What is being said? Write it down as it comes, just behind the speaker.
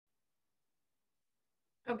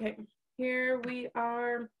Okay, here we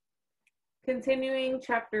are continuing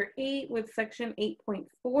chapter 8 with section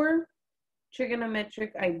 8.4,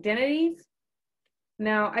 trigonometric identities.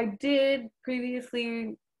 Now, I did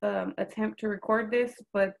previously attempt to record this,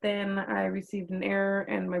 but then I received an error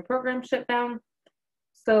and my program shut down.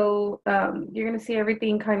 So you're going to see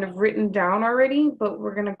everything kind of written down already, but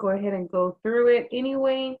we're going to go ahead and go through it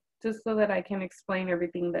anyway, just so that I can explain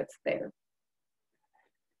everything that's there.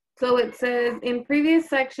 So it says, in previous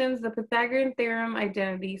sections, the Pythagorean theorem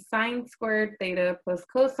identity sine squared theta plus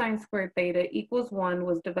cosine squared theta equals 1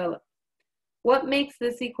 was developed. What makes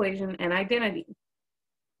this equation an identity?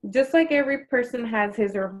 Just like every person has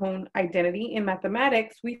his or her own identity, in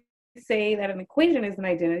mathematics, we say that an equation is an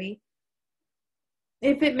identity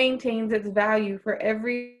if it maintains its value for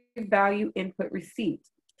every value input received.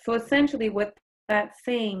 So essentially what that's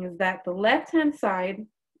saying is that the left-hand side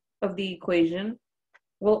of the equation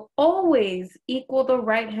will always equal the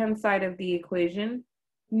right-hand side of the equation,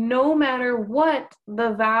 no matter what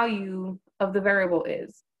the value of the variable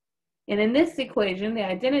is. And in this equation, the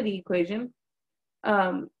identity equation,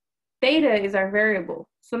 theta is our variable.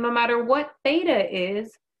 So no matter what theta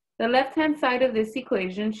is, the left-hand side of this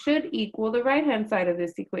equation should equal the right-hand side of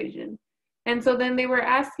this equation. And so then they were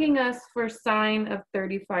asking us for sine of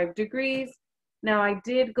 35 degrees. Now I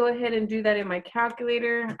did go ahead and do that in my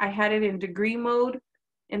calculator. I had it in degree mode.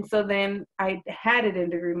 And so then I had it in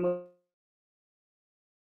degree mode,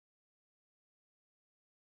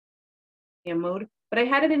 but I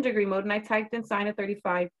had it in degree mode and I typed in sine of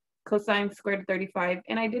 35, cosine squared of 35,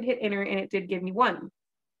 and I did hit enter and it did give me 1.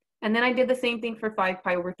 And then I did the same thing for 5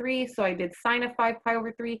 pi over 3. So I did sine of 5 pi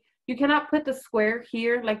over 3. You cannot put the square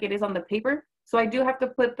here like it is on the paper. So I do have to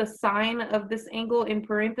put the sine of this angle in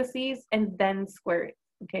parentheses and then square it.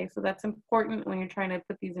 Okay, so that's important when you're trying to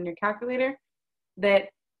put these in your calculator, that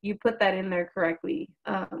you put that in there correctly.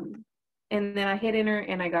 And then I hit enter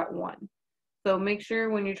and I got 1. So make sure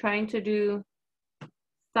when you're trying to do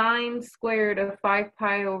sine squared of 5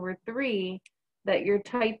 pi over 3 that you're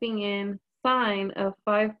typing in sine of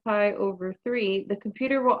 5 pi over 3. The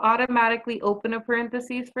computer will automatically open a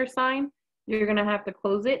parentheses for sine. You're going to have to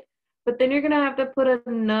close it, but then you're going to have to put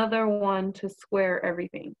another one to square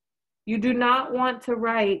everything. You do not want to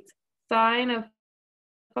write sine of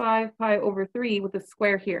 5 pi over 3 with a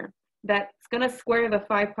square here. That's going to square the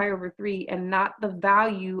 5 pi over 3 and not the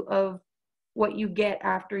value of what you get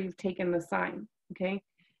after you've taken the sine, okay?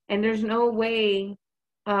 And there's no way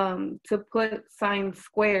to put sine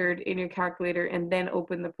squared in your calculator and then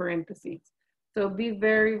open the parentheses. So be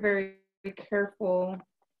very, very careful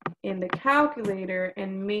in the calculator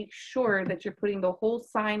and make sure that you're putting the whole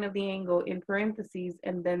sine of the angle in parentheses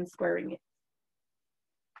and then squaring it.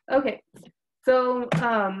 Okay, so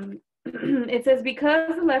it says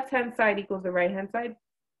because the left-hand side equals the right-hand side,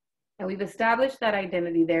 and we've established that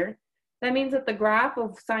identity there, that means that the graph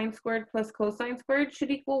of sine squared plus cosine squared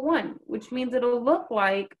should equal 1, which means it'll look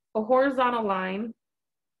like a horizontal line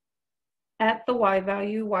at the y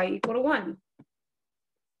value, y equal to 1.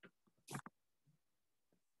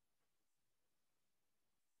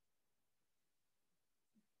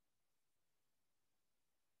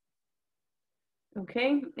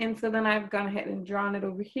 Okay, and so then I've gone ahead and drawn it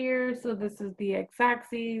over here. So this is the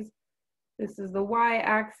x-axis, this is the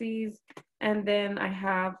y-axis, and then I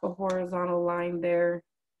have a horizontal line there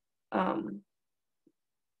through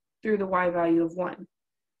the y value of 1.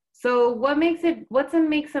 So what makes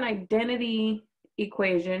an identity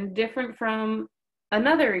equation different from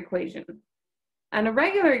another equation? And a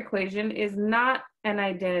regular equation is not an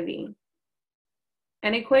identity.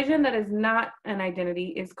 An equation that is not an identity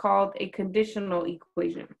is called a conditional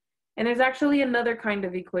equation. And there's actually another kind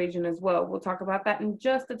of equation as well. We'll talk about that in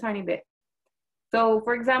just a tiny bit. So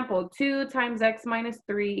for example, 2 times x minus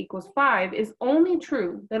 3 equals 5 is only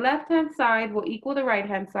true. The left-hand side will equal the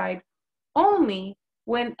right-hand side only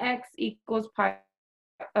when x equals pi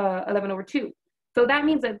 11 over 2. So that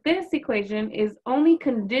means that this equation is only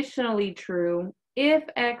conditionally true if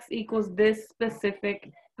x equals this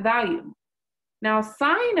specific value. Now,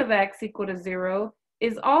 sine of x equal to 0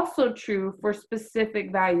 is also true for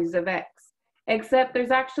specific values of x, except there's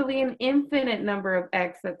actually an infinite number of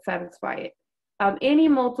x that satisfy it. Any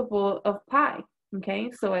multiple of pi, okay?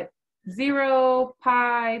 So at 0,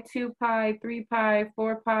 pi, 2 pi, 3 pi,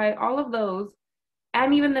 4 pi, all of those,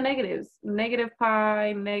 and even the negatives, negative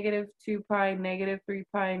pi, negative 2 pi, negative 3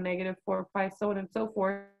 pi, negative 4 pi, so on and so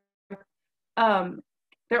forth.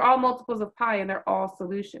 They're all multiples of pi and they're all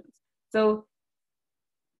solutions. So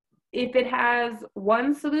if it has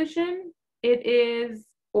one solution,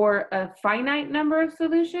 or a finite number of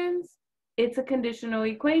solutions, it's a conditional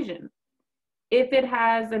equation. If it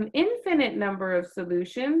has an infinite number of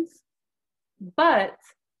solutions, but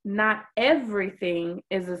not everything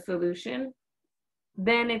is a solution,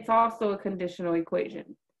 then it's also a conditional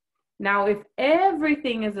equation. Now, if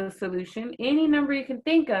everything is a solution, any number you can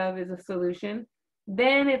think of is a solution,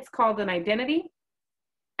 then it's called an identity.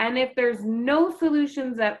 And if there's no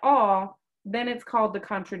solutions at all, then it's called the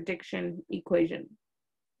contradiction equation.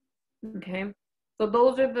 Okay, so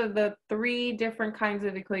those are the three different kinds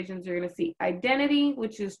of equations you're going to see. Identity,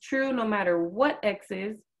 which is true no matter what x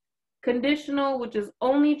is. Conditional, which is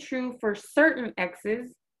only true for certain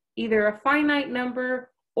x's, either a finite number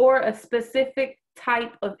or a specific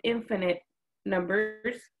type of infinite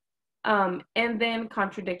numbers, and then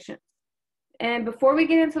contradictions. And before we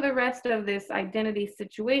get into the rest of this identity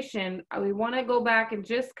situation, we want to go back and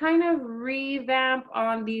just kind of revamp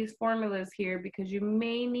on these formulas here because you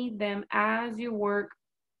may need them as you work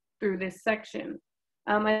through this section.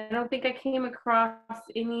 I don't think I came across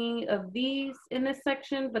any of these in this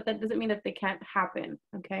section, but that doesn't mean that they can't happen,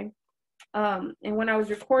 okay? And when I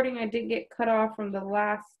was recording, I did get cut off from the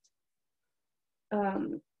last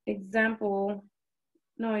example.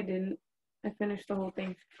 No, I didn't. I finished the whole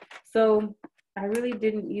thing. So I really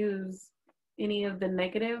didn't use any of the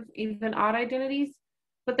negative, even odd identities,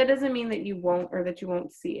 but that doesn't mean that you won't or that you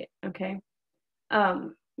won't see it, okay?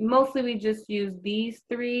 Mostly we just use these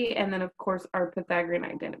three and then of course our Pythagorean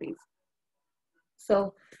identities.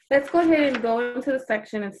 So let's go ahead and go into the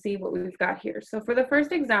section and see what we've got here. So for the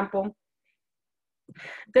first example,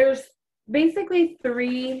 there's basically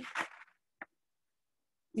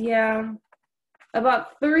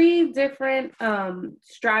about three different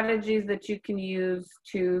strategies that you can use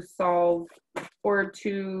to solve or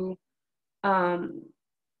to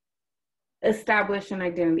establish an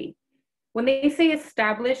identity. When they say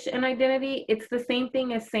establish an identity, it's the same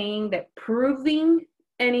thing as saying that proving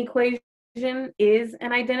an equation is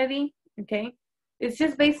an identity, okay? It's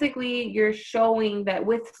just basically you're showing that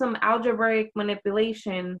with some algebraic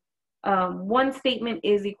manipulation, one statement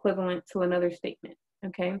is equivalent to another statement,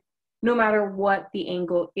 okay? No matter what the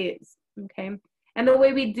angle is, okay? And the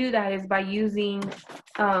way we do that is by using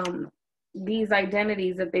these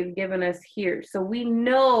identities that they've given us here. So we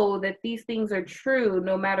know that these things are true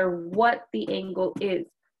no matter what the angle is.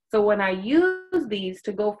 So when I use these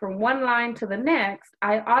to go from one line to the next,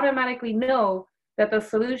 I automatically know that the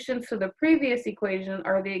solutions to the previous equation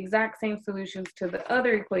are the exact same solutions to the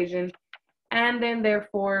other equation, and then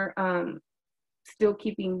therefore still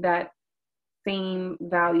keeping that same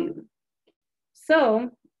value. So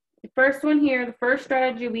the first one here, the first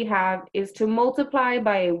strategy we have is to multiply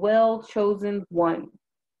by a well-chosen one.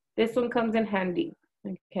 This one comes in handy,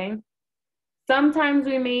 okay? Sometimes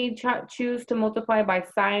we may choose to multiply by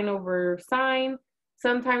sine over sine.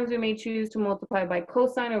 Sometimes we may choose to multiply by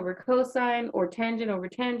cosine over cosine or tangent over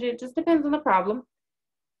tangent. Just depends on the problem.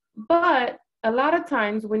 But a lot of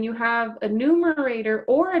times when you have a numerator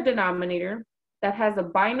or a denominator that has a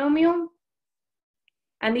binomial,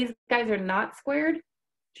 and these guys are not squared,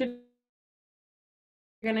 what you're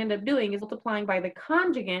going to end up doing is multiplying by the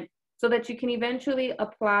conjugate so that you can eventually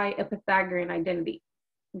apply a Pythagorean identity,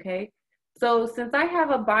 okay? So since I have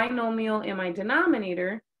a binomial in my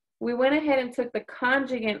denominator, we went ahead and took the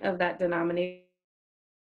conjugate of that denominator,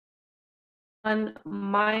 1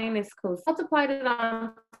 minus cosine, multiplied it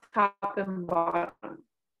on top and bottom.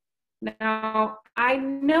 Now, I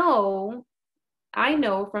know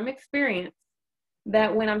from experience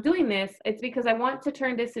that when I'm doing this, it's because I want to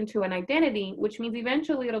turn this into an identity, which means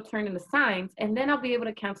eventually it'll turn into signs, and then I'll be able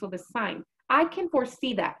to cancel the sign. I can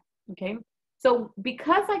foresee that, okay? So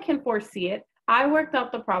because I can foresee it, I worked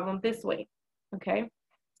out the problem this way, okay?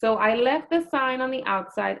 So I left the sign on the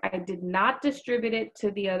outside. I did not distribute it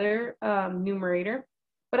to the other numerator,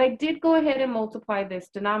 but I did go ahead and multiply this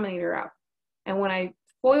denominator out. And when I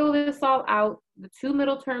FOIL this all out, the two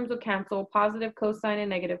middle terms will cancel, positive cosine and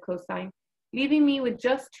negative cosine, leaving me with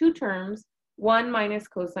just two terms, 1 minus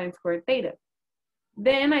cosine squared theta.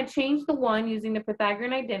 Then I changed the 1 using the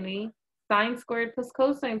Pythagorean identity. Sine squared plus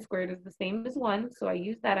cosine squared is the same as 1, so I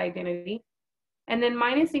use that identity. And then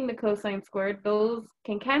minusing the cosine squared, those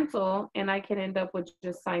can cancel, and I can end up with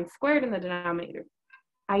just sine squared in the denominator.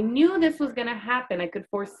 I knew this was going to happen. I could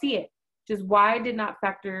foresee it, which is why I did not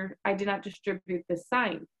distribute this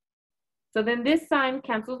sign. So then this sign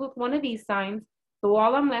cancels with one of these signs. So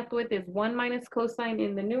all I'm left with is 1 minus cosine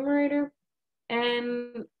in the numerator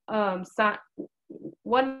and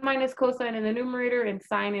 1 minus cosine in the numerator and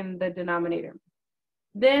sine in the denominator.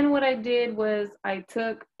 Then what I did was I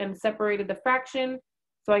took and separated the fraction.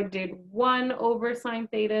 So I did 1 over sine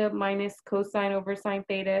theta minus cosine over sine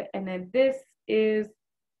theta. And then this is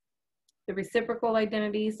the reciprocal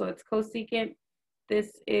identity, so it's cosecant.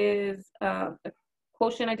 This is a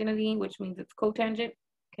quotient identity, which means it's cotangent,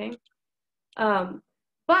 okay?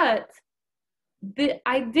 But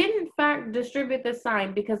I did in fact distribute the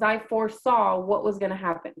sign because I foresaw what was going to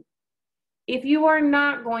happen. If you are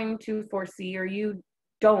not going to foresee, or you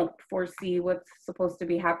don't foresee what's supposed to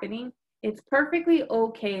be happening, it's perfectly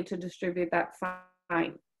okay to distribute that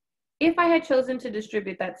sign. If I had chosen to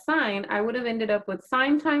distribute that sign, I would have ended up with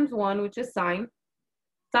sine times 1, which is sine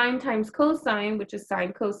times cosine, which is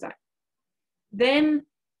sine cosine. Then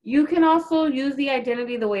you can also use the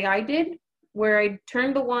identity the way I did, where I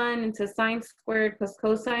turned the 1 into sine squared plus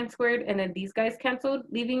cosine squared, and then these guys canceled,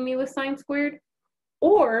 leaving me with sine squared.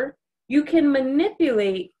 Or you can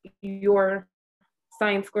manipulate your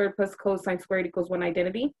sine squared plus cosine squared equals 1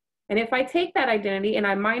 identity. And if I take that identity and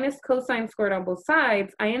I minus cosine squared on both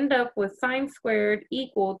sides, I end up with sine squared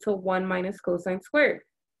equal to 1 minus cosine squared.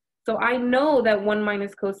 So I know that 1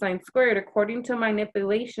 minus cosine squared, according to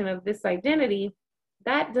manipulation of this identity,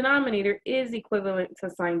 that denominator is equivalent to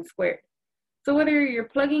sine squared. So whether you're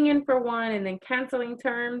plugging in for 1 and then canceling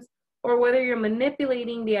terms, or whether you're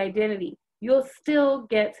manipulating the identity, you'll still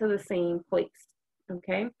get to the same place,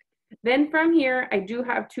 okay? Then from here, I do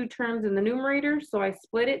have 2 terms in the numerator, so I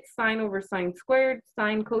split it, sine over sine squared,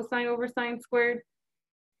 sine cosine over sine squared,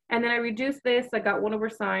 and then I reduce this, I got 1 over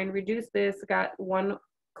sine, reduce this, I got 1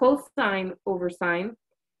 cosine over sine,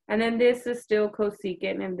 and then this is still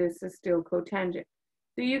cosecant, and this is still cotangent.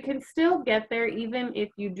 So you can still get there even if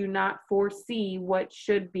you do not foresee what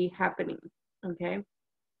should be happening, okay?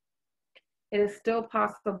 It is still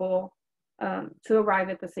possible to arrive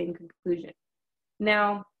at the same conclusion.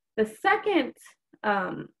 Now, the second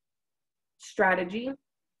strategy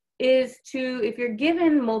is to, if you're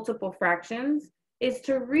given multiple fractions, is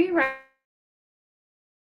to rewrite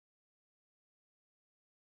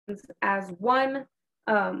as one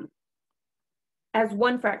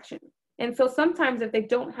fraction. And so sometimes if they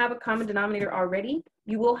don't have a common denominator already,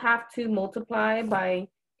 you will have to multiply by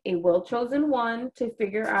a well-chosen 1 to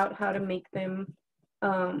figure out how to make them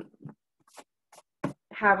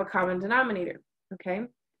have a common denominator, okay?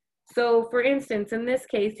 So for instance, in this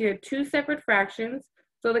case, you have 2 separate fractions.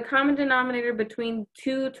 So the common denominator between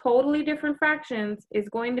 2 totally different fractions is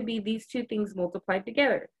going to be these 2 things multiplied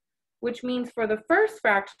together, which means for the first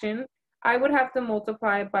fraction, I would have to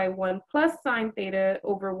multiply by 1 plus sine theta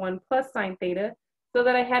over 1 plus sine theta, so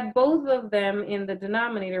that I had both of them in the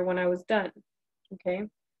denominator when I was done, okay?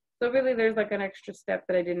 So really there's like an extra step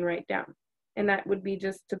that I didn't write down, and that would be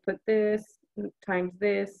just to put this times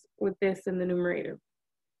this with this in the numerator.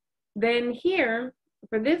 Then here,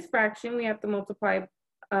 for this fraction, we have to multiply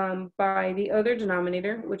by the other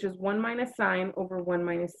denominator, which is 1 minus sine over 1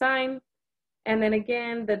 minus sine. And then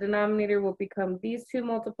again, the denominator will become these 2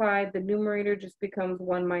 multiplied. The numerator just becomes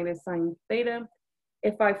 1 minus sine theta.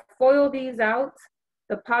 If I FOIL these out,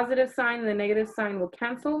 the positive sign and the negative sign will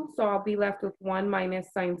cancel. So I'll be left with 1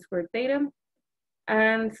 minus sine squared theta.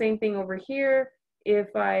 And same thing over here.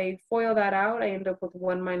 If I FOIL that out, I end up with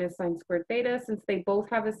 1 minus sine squared theta. Since they both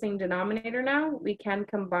have the same denominator now, we can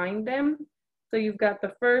combine them. So you've got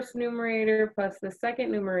the first numerator plus the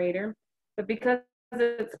second numerator. But because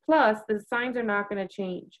it's plus, the signs are not going to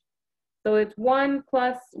change. So it's 1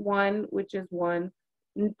 plus 1, which is 1.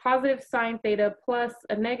 Positive sine theta plus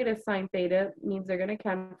a negative sine theta means they're going to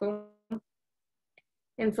cancel.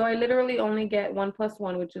 And so I literally only get 1 plus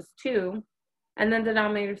 1, which is 2. And then the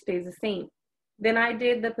denominator stays the same. Then I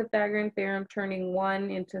did the Pythagorean theorem, turning 1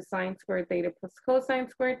 into sine squared theta plus cosine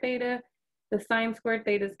squared theta. The sine squared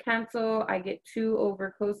thetas cancel. I get 2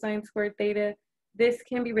 over cosine squared theta. This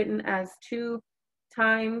can be written as 2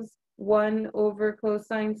 times 1 over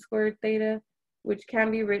cosine squared theta, which can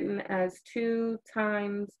be written as 2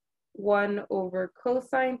 times 1 over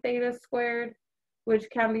cosine theta squared, which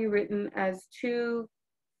can be written as 2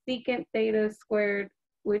 secant theta squared,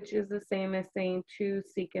 which is the same as saying 2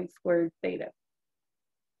 secant squared theta.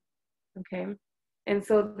 Okay, and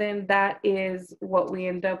so then that is what we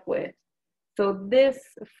end up with. So this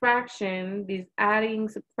fraction, these adding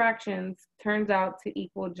subtractions, turns out to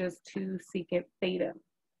equal just 2 secant theta.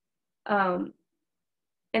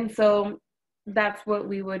 And so that's what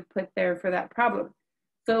we would put there for that problem.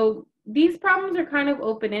 So these problems are kind of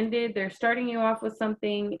open-ended. They're starting you off with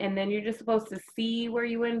something, and then you're just supposed to see where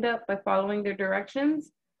you end up by following their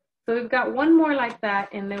directions. So we've got one more like that,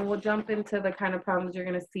 and then we'll jump into the kind of problems you're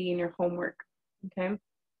going to see in your homework, okay?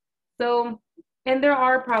 So, and there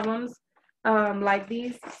are problems like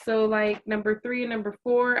these. So like number 3 and number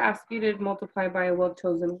 4 ask you to multiply by a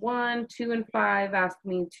well-chosen 1. 2 and 5 ask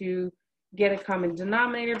me to get a common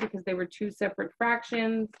denominator because they were 2 separate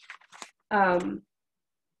fractions.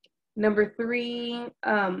 Number 3,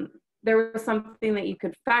 there was something that you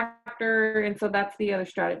could factor, and so that's the other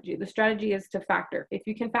strategy. The strategy is to factor. If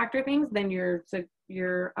you can factor things, then you're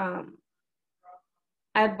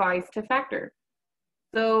advised to factor.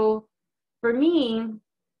 So for me,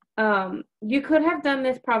 you could have done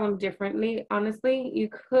this problem differently. Honestly, you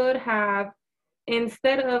could have,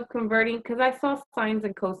 instead of converting, because I saw sines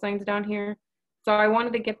and cosines down here, so I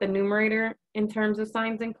wanted to get the numerator in terms of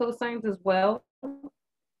sines and cosines as well.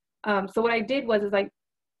 So what I did was I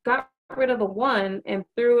got rid of the 1 and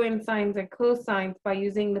threw in sines and cosines by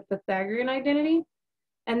using the Pythagorean identity.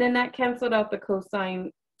 And then that canceled out the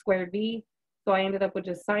cosine squared b. So I ended up with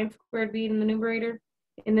just sine squared b in the numerator.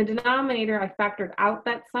 In the denominator, I factored out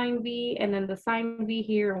that sine b, and then the sine b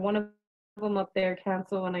here, one of them up there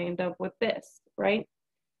cancel, and I end up with this, right?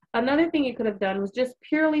 Another thing you could have done was just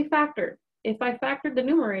purely factor. If I factored the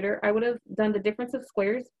numerator, I would have done the difference of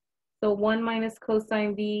squares. So 1 minus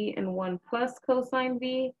cosine b and 1 plus cosine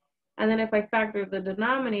b. And then if I factor the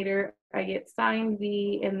denominator, I get sine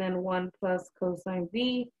b and then 1 plus cosine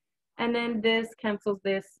b. And then this cancels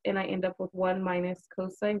this, and I end up with 1 minus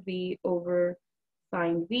cosine b over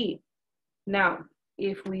sine b. Now,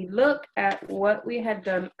 if we look at what we had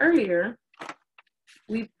done earlier,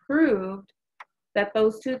 we proved that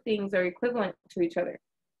those two things are equivalent to each other.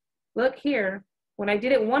 Look here, when I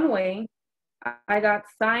did it one way, I got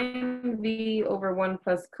sine v over 1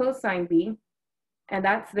 plus cosine b, and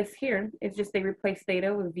that's this here. It's just they replaced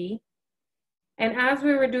theta with v. And as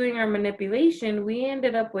we were doing our manipulation, we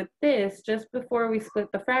ended up with this just before we split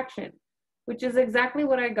the fraction, which is exactly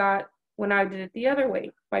what I got when I did it the other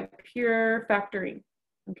way, by pure factoring,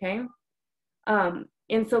 okay?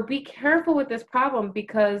 And so be careful with this problem,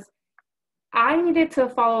 because I needed to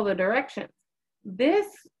follow the directions. This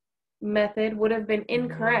method would have been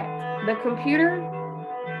incorrect. The computer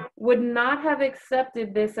would not have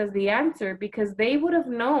accepted this as the answer, because they would have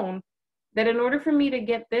known that in order for me to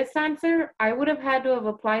get this answer, I would have had to have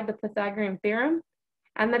applied the Pythagorean theorem,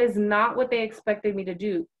 and that is not what they expected me to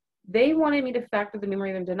do. They wanted me to factor the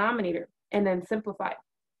numerator and denominator and then simplify.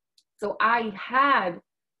 So I had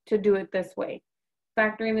to do it this way,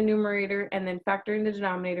 factoring the numerator and then factoring the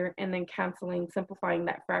denominator and then canceling, simplifying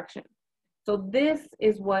that fraction. So this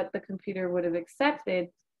is what the computer would have accepted.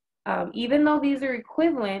 Even though these are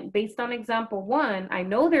equivalent, based on example 1, I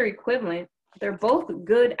know they're equivalent. They're both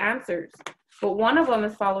good answers, but one of them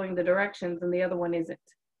is following the directions and the other one isn't,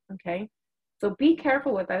 okay? So be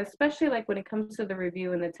careful with that, especially like when it comes to the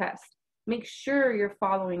review and the test. Make sure you're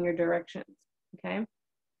following your directions, okay?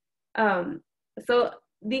 So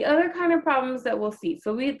the other kind of problems that we'll see.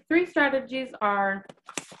 So we have 3 strategies are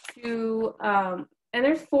to, and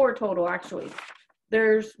there's 4 total actually.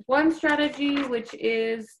 There's one strategy, which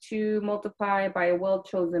is to multiply by a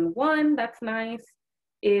well-chosen 1, that's nice,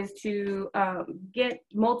 is to get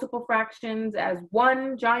multiple fractions as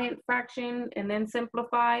one giant fraction and then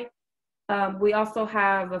simplify. We also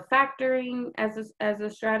have a factoring as a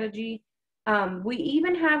strategy. We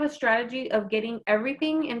even have a strategy of getting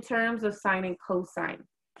everything in terms of sine and cosine.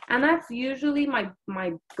 And that's usually my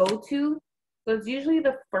go-to. So it's usually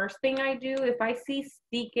the first thing I do. If I see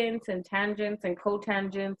secants and tangents and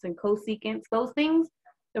cotangents and cosecants, those things,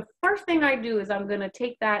 the first thing I do is I'm going to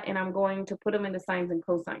take that and I'm going to put them into sines and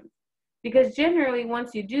cosines. Because generally,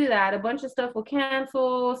 once you do that, a bunch of stuff will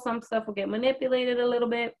cancel, some stuff will get manipulated a little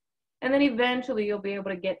bit, and then eventually you'll be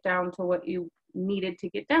able to get down to what you needed to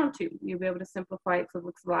get down to. You'll be able to simplify it so it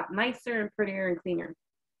looks a lot nicer and prettier and cleaner.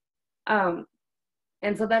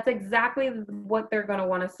 And so that's exactly what they're going to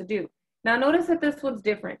want us to do. Now notice that this one's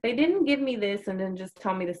different. They didn't give me this and then just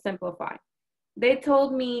tell me to simplify. They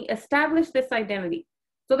told me establish this identity.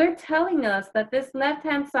 So they're telling us that this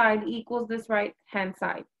left-hand side equals this right-hand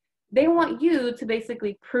side. They want you to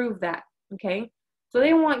basically prove that, okay? So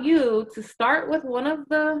they want you to start with one of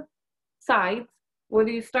the sides, whether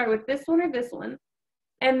you start with this one or this one,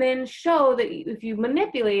 and then show that if you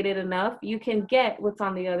manipulate it enough, you can get what's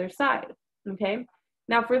on the other side, okay?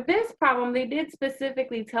 Now for this problem, they did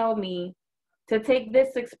specifically tell me to take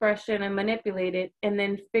this expression and manipulate it and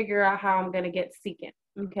then figure out how I'm gonna get secant,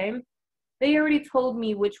 okay? They already told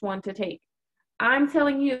me which one to take. I'm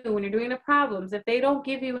telling you, when you're doing the problems, if they don't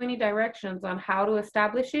give you any directions on how to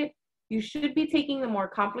establish it, you should be taking the more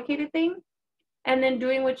complicated thing and then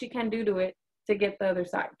doing what you can do to it to get the other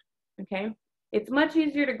side, okay? It's much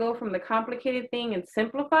easier to go from the complicated thing and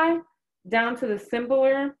simplify down to the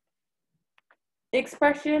simpler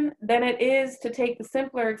expression than it is to take the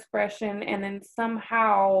simpler expression and then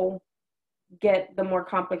somehow get the more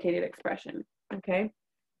complicated expression, okay?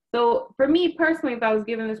 So for me personally, if I was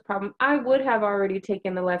given this problem, I would have already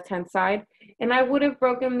taken the left-hand side and I would have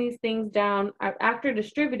broken these things down after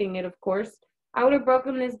distributing it, of course. I would have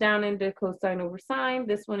broken this down into cosine over sine,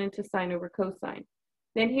 this one into sine over cosine.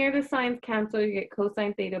 Then here the sines cancel, you get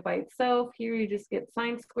cosine theta by itself. Here you just get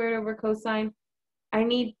sine squared over cosine. I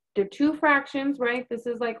need the two fractions, right? This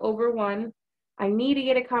is like over 1. I need to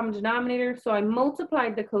get a common denominator, so I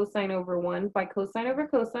multiplied the cosine over 1 by cosine over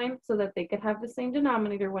cosine so that they could have the same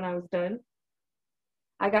denominator when I was done.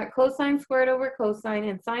 I got cosine squared over cosine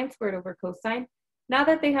and sine squared over cosine. Now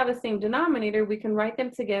that they have the same denominator, we can write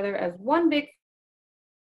them together as one big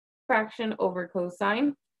fraction over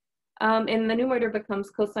cosine. And the numerator becomes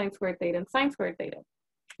cosine squared theta and sine squared theta.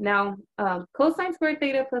 Now, cosine squared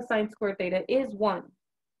theta plus sine squared theta is 1.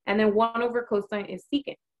 And then 1 over cosine is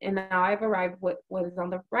secant. And now I've arrived what is on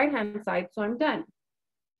the right-hand side, so I'm done.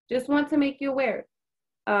 Just want to make you aware.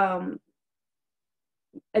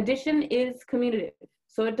 Addition is commutative.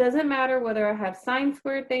 So it doesn't matter whether I have sine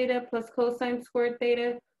squared theta plus cosine squared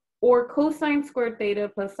theta or cosine squared theta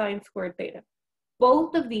plus sine squared theta.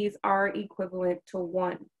 Both of these are equivalent to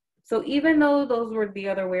 1. So even though those were the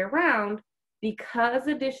other way around, because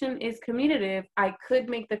addition is commutative, I could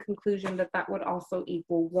make the conclusion that that would also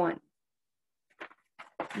equal 1.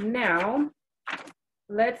 Now,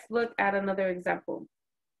 let's look at another example.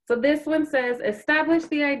 So this one says, establish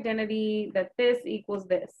the identity that this equals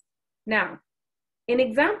this. Now, in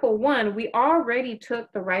example 1, we already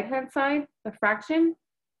took the right-hand side, the fraction,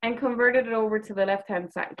 and converted it over to the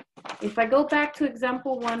left-hand side. If I go back to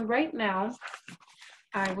example 1 right now,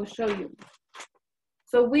 I will show you.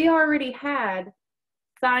 So we already had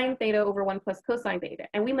sine theta over 1 plus cosine theta,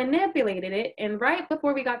 and we manipulated it, and right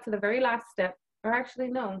before we got to the very last step, or actually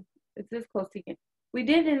no, it is cosecant. We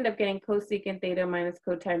did end up getting cosecant theta minus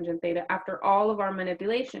cotangent theta after all of our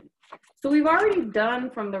manipulation. So we've already done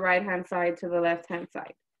from the right-hand side to the left-hand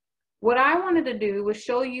side. What I wanted to do was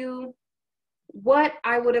show you what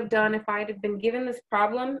I would have done if I had been given this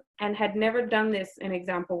problem and had never done this in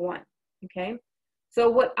example 1, okay? So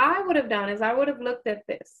what I would have done is I would have looked at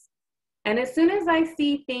this. And as soon as I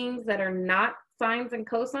see things that are not sines and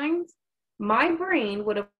cosines, my brain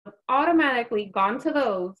would have automatically gone to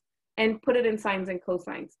those and put it in sines and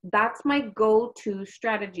cosines. That's my go-to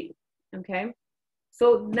strategy, okay?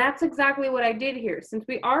 So that's exactly what I did here. Since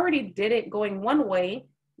we already did it going one way,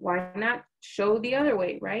 why not show the other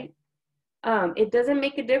way, right? It doesn't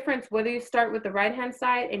make a difference whether you start with the right-hand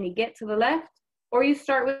side and you get to the left, or you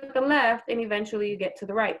start with the left and eventually you get to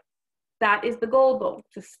the right. That is the goal though,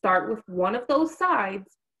 to start with one of those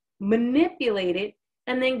sides, manipulate it,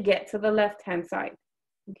 and then get to the left-hand side,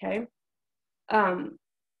 okay?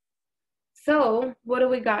 So what do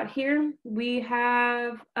we got here? We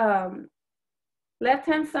have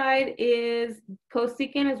left-hand side is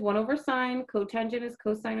cosecant is 1 over sine, cotangent is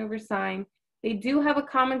cosine over sine. They do have a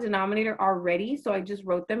common denominator already, so I just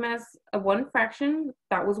wrote them as a 1 fraction.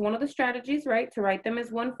 That was one of the strategies, right, to write them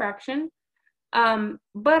as 1 fraction.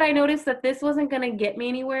 But I noticed that this wasn't going to get me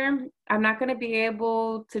anywhere. I'm not going to be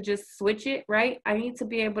able to just switch it, right? I need to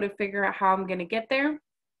be able to figure out how I'm going to get there.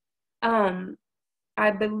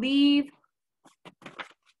 I believe,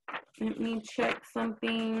 let me check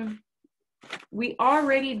something. We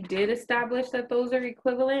already did establish that those are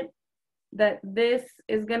equivalent, that this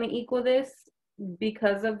is going to equal this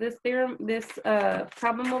because of this theorem, this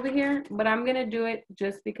problem over here, but I'm going to do it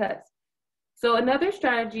just because. So another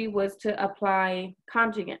strategy was to apply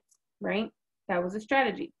conjugates, right? That was a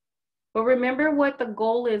strategy. But remember what the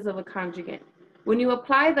goal is of a conjugate. When you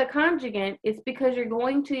apply the conjugate, it's because you're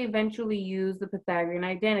going to eventually use the Pythagorean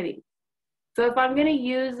identity. So if I'm going to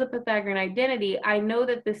use the Pythagorean identity, I know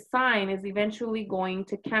that this sign is eventually going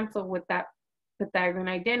to cancel with that Pythagorean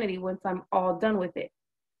identity once I'm all done with it.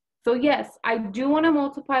 So yes, I do want to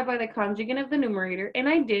multiply by the conjugate of the numerator, and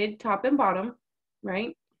I did top and bottom,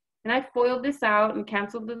 right? And I FOILed this out and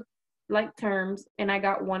canceled the like terms, and I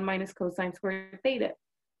got 1 minus cosine squared theta.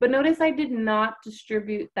 But notice I did not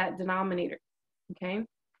distribute that denominator, okay?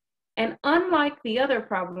 And unlike the other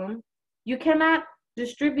problem, you cannot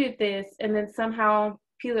distribute this and then somehow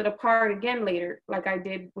peel it apart again later, like I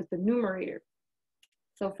did with the numerator.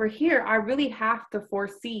 So for here, I really have to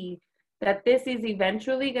foresee that this is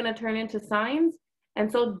eventually going to turn into sines. And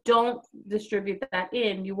so don't distribute that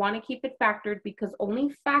in. You want to keep it factored because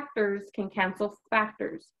only factors can cancel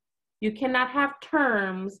factors. You cannot have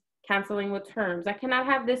terms canceling with terms. I cannot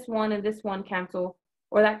have this one and this one cancel,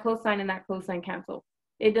 or that cosine and that cosine cancel.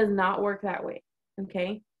 It does not work that way,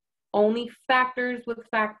 okay? Only factors with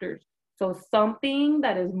factors. So something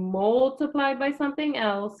that is multiplied by something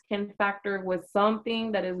else can factor with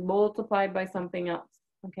something that is multiplied by something else.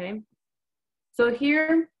 okay? So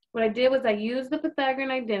here, what I did was I used the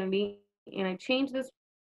Pythagorean identity and I changed this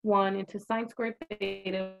 1 into sine squared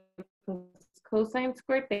theta plus cosine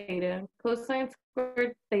squared theta. Cosine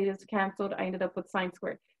squared theta is canceled. I ended up with sine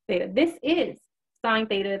squared theta. This is sine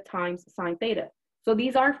theta times sine theta. So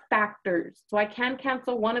these are factors. So I can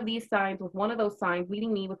cancel one of these signs with one of those signs,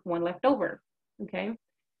 leaving me with one left over, okay?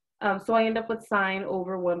 So I end up with sine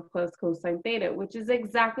over 1 plus cosine theta, which is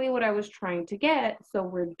exactly what I was trying to get. So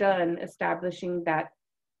we're done establishing that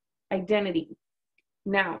identity.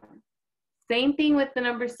 Now, same thing with the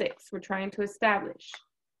number 6 we're trying to establish.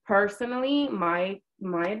 Personally, my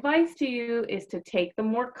advice to you is to take the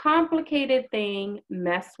more complicated thing,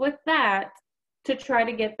 mess with that to try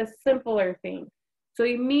to get the simpler thing. So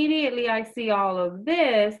immediately I see all of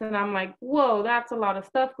this and I'm like, whoa, that's a lot of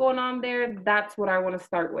stuff going on there. That's what I want to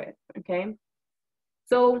start with, okay?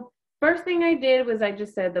 So first thing I did was I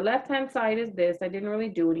just said the left-hand side is this. I didn't really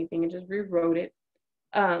do anything. I just rewrote it.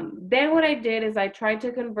 Then what I did is I tried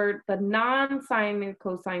to convert the non-sine and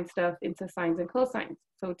cosine stuff into sines and cosines.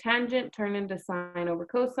 So tangent turned into sine over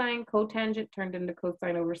cosine, cotangent turned into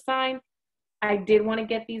cosine over sine. I did want to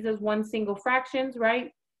get these as one single fractions,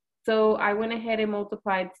 right? So I went ahead and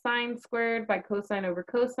multiplied sine squared by cosine over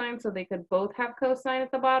cosine so they could both have cosine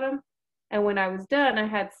at the bottom. And when I was done, I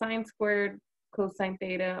had sine squared cosine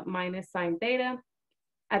theta minus sine theta.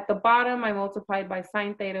 At the bottom, I multiplied by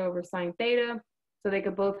sine theta over sine theta so they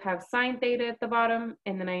could both have sine theta at the bottom.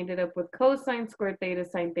 And then I ended up with cosine squared theta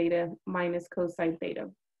sine theta minus cosine theta.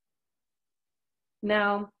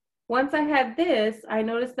 Now, once I had this, I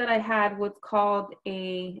noticed that I had what's called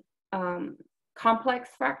a complex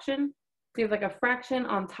fraction. So you have like a fraction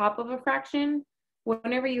on top of a fraction.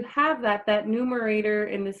 Whenever you have that, that numerator,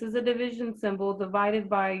 and this is a division symbol, divided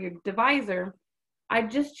by your divisor, I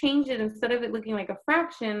just changed it. Instead of it looking like a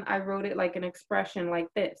fraction, I wrote it like an expression like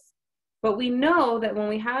this. But we know that when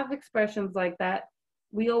we have expressions like that,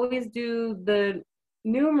 we always do the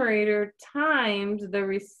numerator times the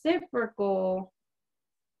reciprocal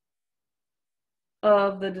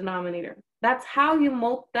of the denominator. That's how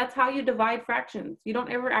you divide fractions. You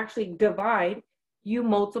don't ever actually divide, you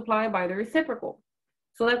multiply by the reciprocal.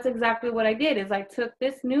 So that's exactly what I did is I took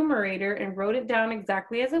this numerator and wrote it down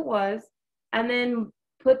exactly as it was and then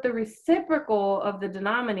put the reciprocal of the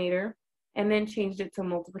denominator and then changed it to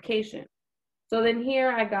multiplication. So then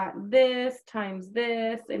here I got this times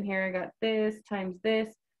this, and here I got this times this,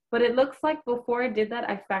 but it looks like before I did that,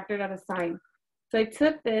 I factored out a sign. So I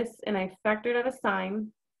took this and I factored out a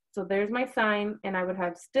sign. So there's my sign, and I would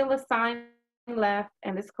have still a sign left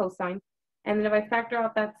and this cosine. And then if I factor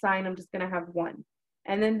out that sign, I'm just gonna have 1.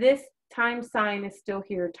 And then this times sign is still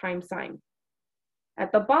here, times sign.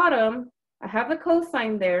 At the bottom, I have the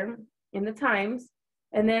cosine there in the times,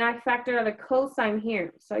 and then I factored out a cosine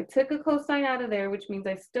here. So I took a cosine out of there, which means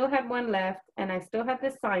I still had 1 left, and I still have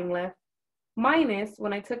this sign left, minus,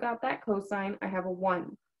 when I took out that cosine, I have a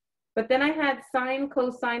 1. But then I had sine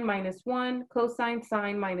cosine minus 1, cosine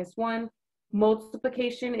sine minus 1.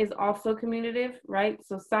 Multiplication is also commutative, right?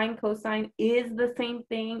 So sine cosine is the same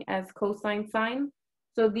thing as cosine sine.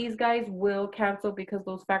 So these guys will cancel because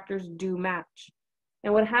those factors do match.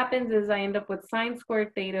 And what happens is I end up with sine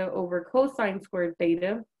squared theta over cosine squared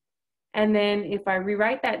theta. And then if I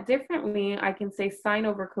rewrite that differently, I can say sine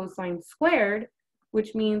over cosine squared,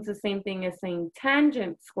 which means the same thing as saying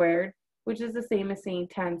tangent squared, which is the same as saying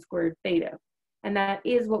tan squared theta. And that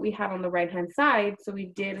is what we have on the right-hand side, so we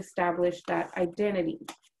did establish that identity.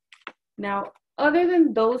 Now, other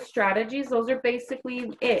than those strategies, those are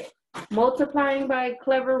basically it. Multiplying by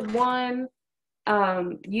clever 1,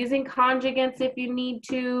 using conjugates if you need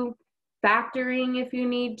to, factoring if you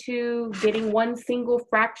need to, getting one single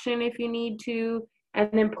fraction if you need to, and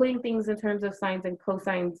then putting things in terms of sines and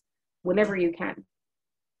cosines whenever you can.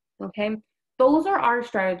 Okay, those are our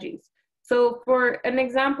strategies. So for an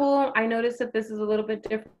example, I noticed that this is a little bit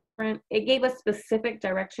different. It gave us specific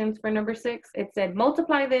directions for number 6. It said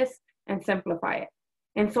multiply this and simplify it.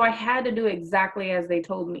 And so I had to do exactly as they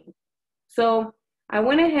told me. So I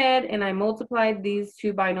went ahead and I multiplied these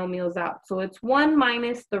two binomials out. So it's 1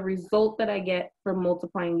 minus the result that I get from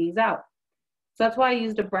multiplying these out. So that's why I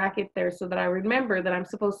used a bracket there so that I remember that I'm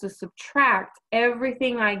supposed to subtract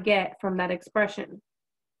everything I get from that expression.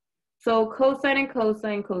 So cosine and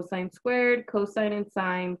cosine, cosine squared, cosine and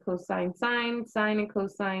sine, cosine sine, sine and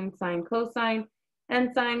cosine, sine cosine, and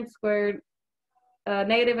sine squared.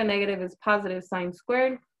 Negative and negative is positive sine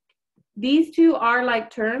squared. These two are like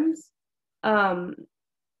terms. I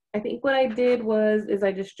think what I did is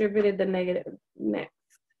I distributed the negative next.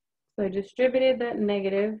 So I distributed that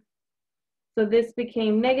negative. So this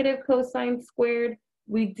became negative cosine squared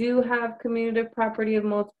We do have commutative property of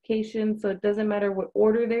multiplication, so it doesn't matter what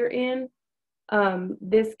order they're in.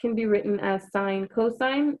 This can be written as sine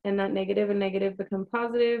cosine, and that negative and negative become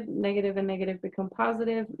positive, negative and negative become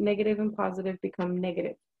positive, negative and positive become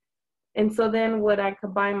negative. And so then when I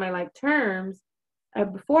combine my like terms,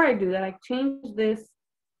 before I do that, I change this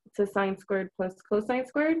to sine squared plus cosine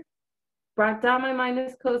squared, brought down my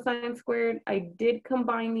minus cosine squared. I did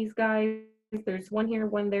combine these guys. There's one here,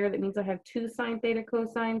 one there. That means I have two sine theta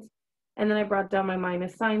cosines. And then I brought down my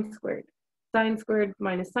minus sine squared. Sine squared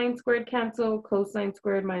minus sine squared cancel. Cosine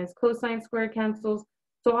squared minus cosine squared cancels.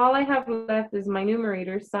 So all I have left is my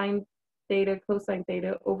numerator, sine theta cosine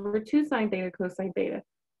theta over 2 sine theta cosine theta.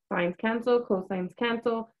 Sines cancel, cosines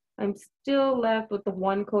cancel. I'm still left with the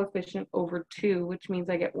 1 coefficient over 2, which means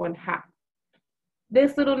I get 1/2.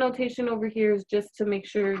 This little notation over here is just to make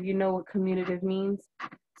sure you know what commutative means.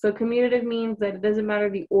 So commutative means that it doesn't matter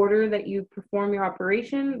the order that you perform your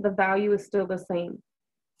operation, the value is still the same.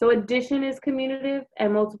 So addition is commutative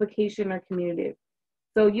and multiplication are commutative.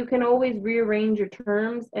 So you can always rearrange your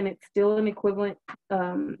terms and it's still an equivalent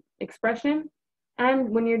expression. And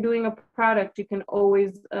when you're doing a product, you can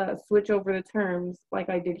always switch over the terms like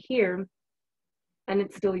I did here, and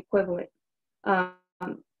it's still equivalent.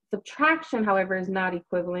 Subtraction, however, is not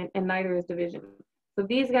equivalent, and neither is division. So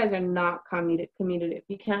these guys are not commutative.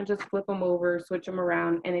 You can't just flip them over, switch them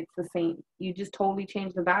around, and it's the same. You just totally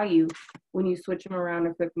change the value when you switch them around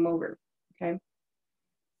and flip them over, okay?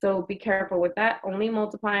 So be careful with that. Only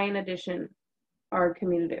multiply and addition are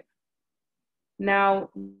commutative. Now,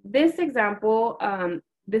 this example,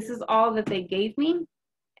 this is all that they gave me,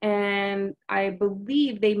 and I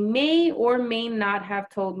believe they may or may not have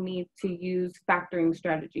told me to use factoring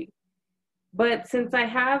strategy. But since I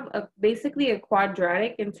have basically a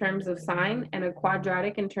quadratic in terms of sine and a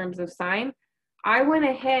quadratic in terms of sine, I went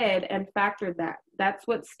ahead and factored that. That's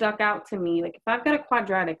what stuck out to me. Like if I've got a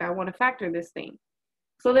quadratic, I want to factor this thing.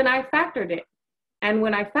 So then I factored it. And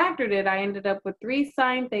when I factored it, I ended up with 3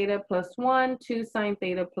 sine theta plus 1, 2 sine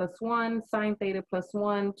theta plus 1, sine theta plus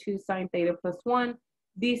 1, 2 sine theta plus 1.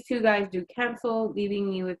 These two guys do cancel, leaving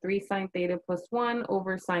me with 3 sine theta plus 1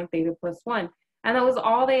 over sine theta plus 1. And that was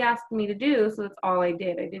all they asked me to do, so that's all I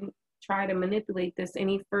did. I didn't try to manipulate this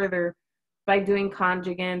any further by doing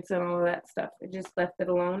conjugates and all of that stuff. I just left it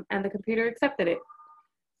alone, and the computer accepted it.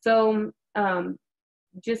 So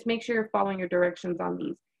just make sure you're following your directions on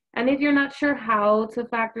these. And if you're not sure how to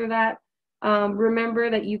factor that, remember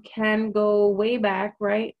that you can go way back,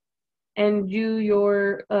 right, and do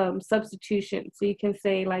your substitution. So you can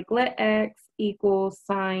say, like, let x equal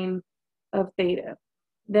sine of theta.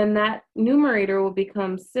 Then that numerator will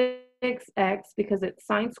become 6x because it's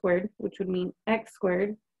sine squared, which would mean x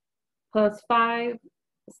squared, plus 5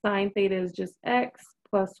 sine theta is just x,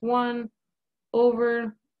 plus 1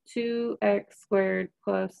 over 2x squared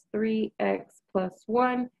plus 3x plus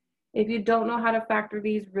 1. If you don't know how to factor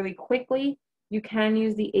these really quickly, you can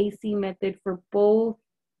use the AC method for both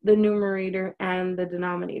the numerator and the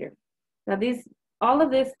denominator. Now all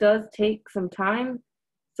of this does take some time,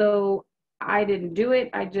 so I didn't do it.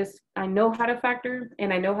 I know how to factor,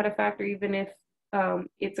 and I know how to factor even if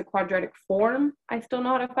it's a quadratic form, I still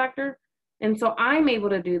know how to factor. And so I'm able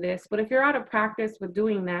to do this, but if you're out of practice with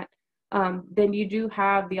doing that, then you do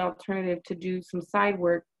have the alternative to do some side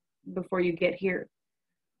work before you get here.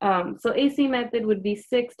 So AC method would be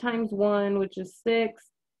 6 times 1, which is 6,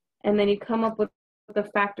 and then you come up with the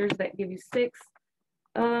factors that give you 6.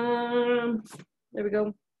 There we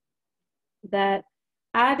go. That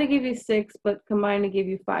add to give you 6, but combine to give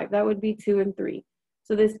you 5. That would be 2 and 3.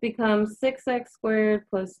 So this becomes 6x squared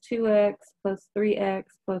plus 2x plus 3x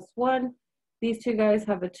plus 1. These two guys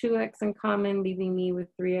have a 2x in common, leaving me with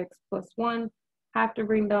 3x plus 1. Have to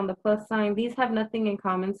bring down the plus sign. These have nothing in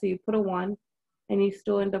common, so you put a 1, and you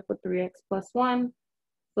still end up with 3x plus 1.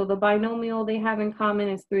 So the binomial they have in common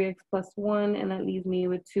is 3x plus 1, and that leaves me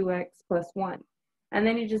with 2x plus 1. And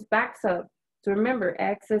then you just back sub. So remember,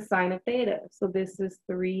 x is sine of theta. So this is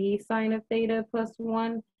 3 sine of theta plus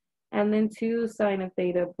 1, and then 2 sine of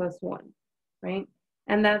theta plus 1, right?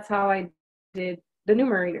 And that's how I did the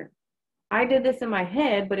numerator. I did this in my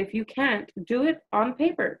head, but if you can't, do it on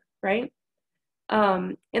paper, right?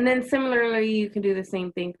 And then similarly, you can do the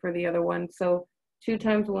same thing for the other one. So 2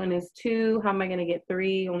 times 1 is 2. How am I going to get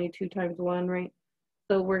 3? Only 2 times 1, right?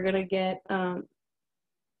 So we're going to get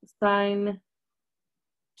sine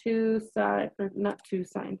 2 sine, or not 2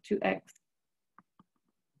 sine, 2x.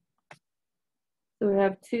 So we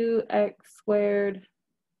have 2x squared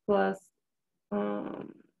plus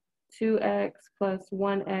 2x plus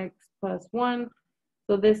 1x plus 1.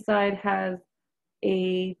 So this side has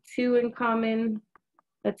a 2 in common,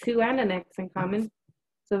 a 2 and an x in common.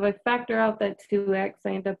 So if I factor out that 2x, I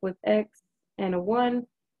end up with x and a 1.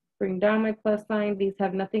 Bring down my plus sign. These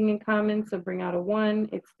have nothing in common, so bring out a 1.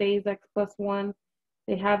 It stays x plus 1.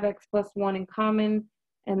 They have x plus 1 in common,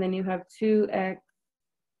 and then you have 2x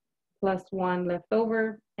plus 1 left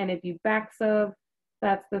over. And if you back sub,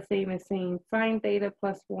 that's the same as saying sine theta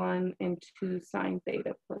plus 1 and 2 sine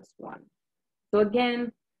theta plus 1. So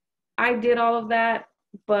again, I did all of that,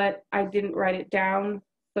 but I didn't write it down,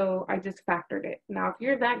 so I just factored it. Now, if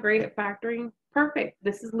you're that great at factoring, perfect.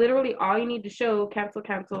 This is literally all you need to show, cancel,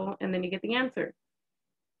 cancel, and then you get the answer.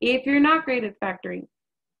 If you're not great at factoring,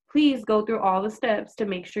 please go through all the steps to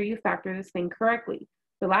make sure you factor this thing correctly.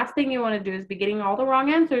 The last thing you want to do is be getting all the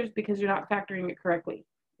wrong answers because you're not factoring it correctly,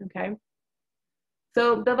 okay?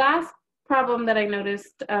 So the last problem that I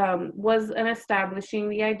noticed was in establishing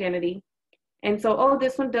the identity. And so, oh,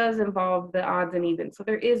 this one does involve the odds and evens. So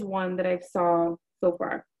there is one that I've saw so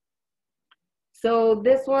far. So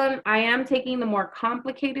this one, I am taking the more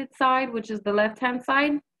complicated side, which is the left-hand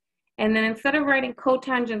side. And then instead of writing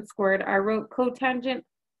cotangent squared, I wrote cotangent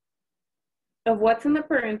of what's in the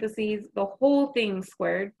parentheses, the whole thing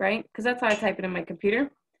squared, right? Because that's how I type it in my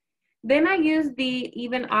computer. Then I use the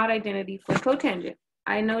even odd identity for cotangent.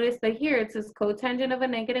 I noticed that here it says cotangent of a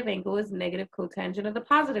negative angle is negative cotangent of the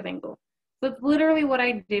positive angle. So it's literally what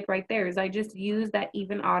I did right there is I just used that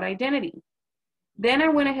even odd identity. Then I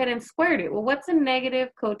went ahead and squared it. Well, what's a negative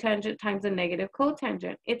cotangent times a negative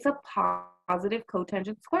cotangent? It's a positive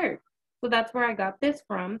cotangent squared. So that's where I got this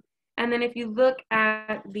from. And then if you look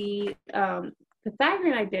at the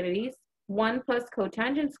Pythagorean identities, 1 plus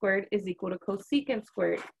cotangent squared is equal to cosecant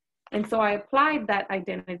squared. And so I applied that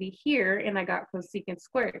identity here and I got cosecant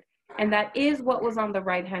squared. And that is what was on the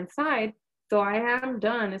right-hand side. So I am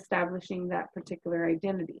done establishing that particular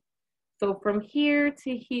identity. So from here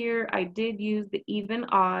to here, I did use the even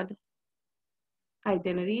odd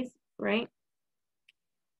identities, right?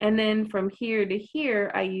 And then from here to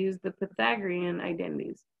here, I used the Pythagorean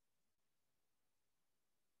identities.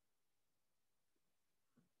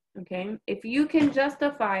 Okay, if you can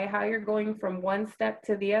justify how you're going from one step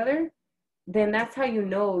to the other, then that's how you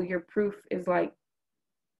know your proof is like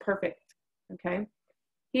perfect, okay?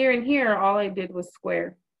 Here and here, all I did was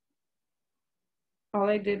square. All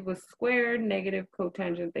I did was square negative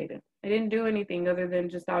cotangent theta. I didn't do anything other than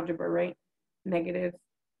just algebra, right? Negative,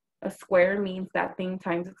 a square means that thing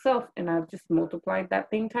times itself, and I've just multiplied that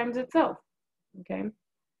thing times itself, okay?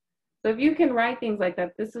 So if you can write things like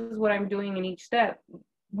that, this is what I'm doing in each step,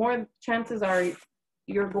 more chances are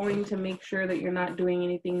you're going to make sure that you're not doing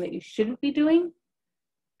anything that you shouldn't be doing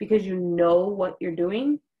because you know what you're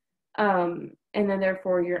doing. And then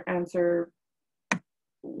therefore your answer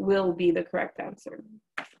will be the correct answer.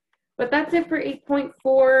 But that's it for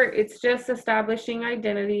 8.4. It's just establishing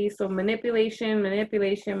identity. So manipulation,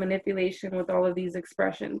 manipulation, manipulation with all of these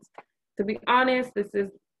expressions. To be honest, this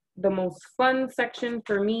is the most fun section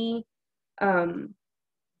for me.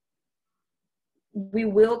 We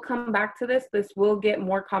will come back to this. This will get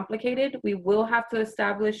more complicated. We will have to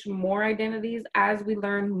establish more identities as we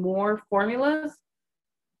learn more formulas.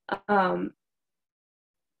 And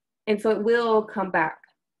so it will come back,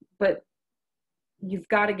 but you've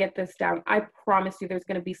got to get this down. I promise you there's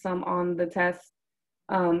going to be some on the test.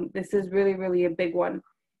 This is really, really a big one,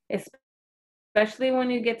 especially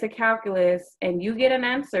when you get to calculus and you get an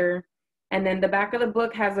answer and then the back of the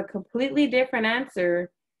book has a completely different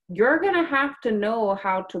answer. You're going to have to know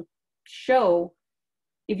how to show,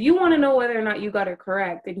 if you want to know whether or not you got it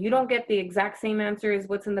correct, and you don't get the exact same answer as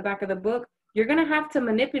what's in the back of the book, you're going to have to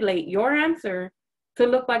manipulate your answer to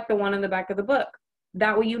look like the one in the back of the book.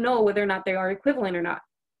 That way you know whether or not they are equivalent or not,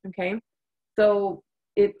 okay? So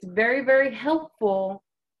it's very, very helpful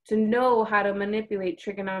to know how to manipulate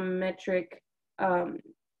trigonometric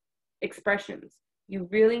expressions. You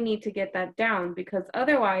really need to get that down because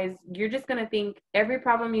otherwise you're just going to think every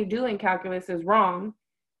problem you do in calculus is wrong.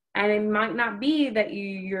 And it might not be that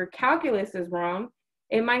your calculus is wrong.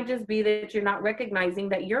 It might just be that you're not recognizing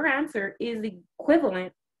that your answer is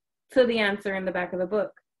equivalent to the answer in the back of the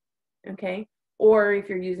book, okay? Or if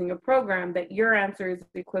you're using a program, that your answer is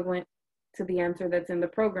equivalent to the answer that's in the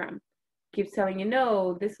program. Keeps telling you,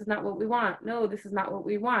 no, this is not what we want. No, this is not what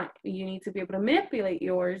we want. You need to be able to manipulate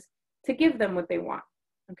yours to give them what they want,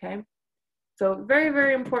 okay? So very,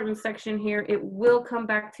 very important section here. It will come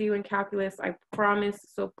back to you in calculus, I promise.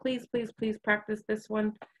 So please, please, please practice this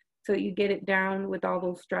one so you get it down with all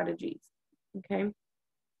those strategies, okay?